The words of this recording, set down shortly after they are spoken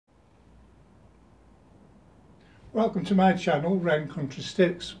Welcome to my channel, Wren Country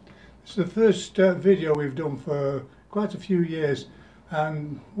Sticks. This is the first video we've done for quite a few years,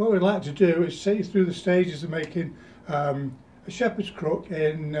 and what we'd like to do is take you through the stages of making a shepherd's crook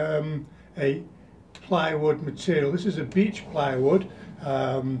in a plywood material. This is a beech plywood.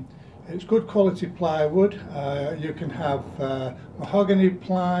 It's good quality plywood. You can have mahogany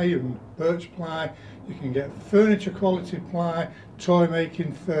ply and birch ply. You can get furniture quality ply, toy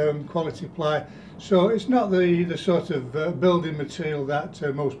making quality ply. So it's not the sort of building material that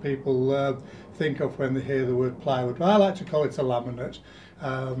most people think of when they hear the word plywood. But I like to call it a laminate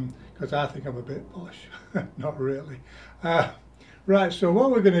because I think I'm a bit posh. Not really. Right, so what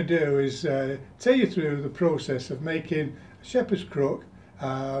we're going to do is take you through the process of making a shepherd's crook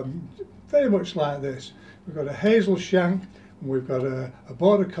very much like this. We've got a hazel shank, and we've got a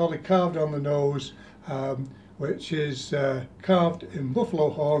border collie carved on the nose, which is carved in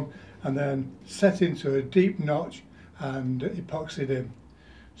buffalo horn and then set into a deep notch and epoxied in.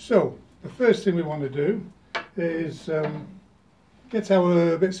 So the first thing we want to do is get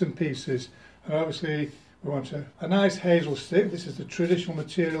our bits and pieces, and obviously we want a nice hazel stick. This is the traditional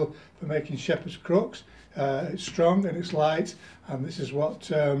material for making shepherd's crooks. It's strong and it's light, and this is what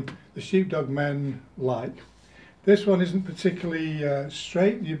the sheepdog men like. This one isn't particularly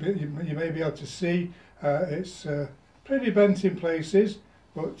straight. You may be able to see it's pretty bent in places,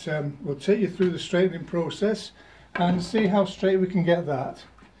 but we'll take you through the straightening process and see how straight we can get that.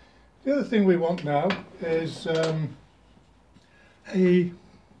 The other thing we want now is a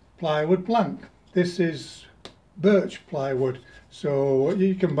plywood blank. This is birch plywood, so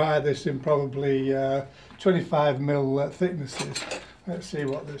you can buy this in probably 25mm thicknesses. Let's see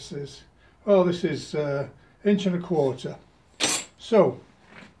what this is. Oh, this is 1.25 inches. So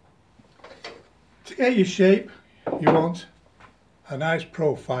to get your shape, you want a nice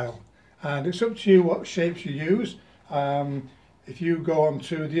profile, and it's up to you what shapes you use. If you go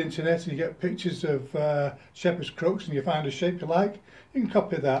onto the internet and you get pictures of shepherd's crooks and you find a shape you like, you can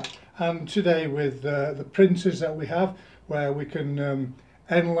copy that. And today with the printers that we have, where we can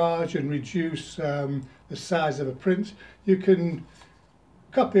enlarge and reduce the size of a print, you can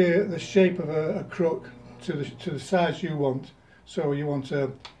copy the shape of a crook to the size you want. So you want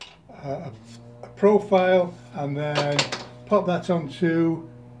a profile, and then pop that onto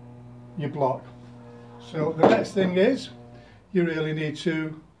your block. So the next thing is you really need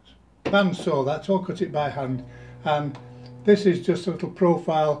to bandsaw that or cut it by hand, and this is just a little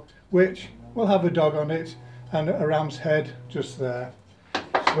profile which will have a dog on it and a ram's head just there.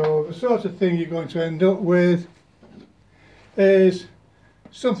 So the sort of thing you're going to end up with is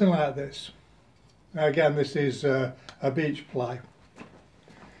something like this. Now again, this is a beech ply.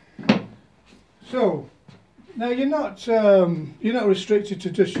 So now you're not restricted to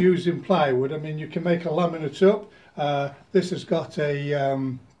just using plywood. I mean, you can make a laminate up. This has got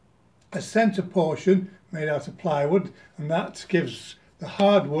a centre portion made out of plywood, and that gives the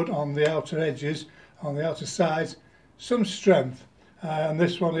hardwood on the outer edges, on the outer sides, some strength. And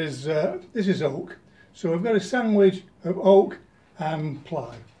this one is oak. So we've got a sandwich of oak and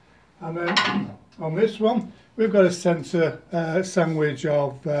ply. And then on this one we've got a centre sandwich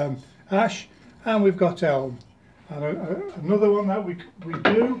of ash, and we've got elm. And another one that we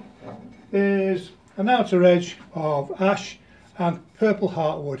do is an outer edge of ash and purple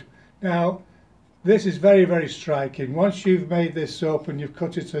heartwood. Now this is very, very striking. Once you've made this up and you've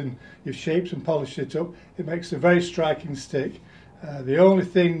cut it and you've shaped and polished it up, it makes a very striking stick. The only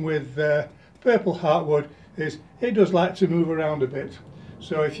thing with purple heartwood is it does like to move around a bit.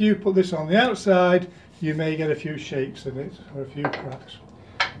 So if you put this on the outside, you may get a few shapes in it or a few cracks.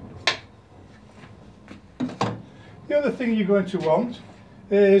 The other thing you're going to want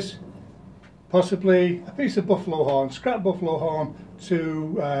is possibly a piece of buffalo horn, scrap buffalo horn,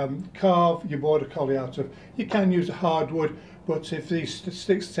 to carve your border collie out of. You can use a hardwood, but if these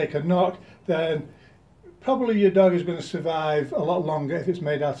sticks take a knock, then probably your dog is going to survive a lot longer if it's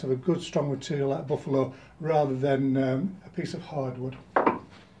made out of a good strong material like buffalo rather than a piece of hardwood.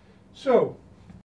 So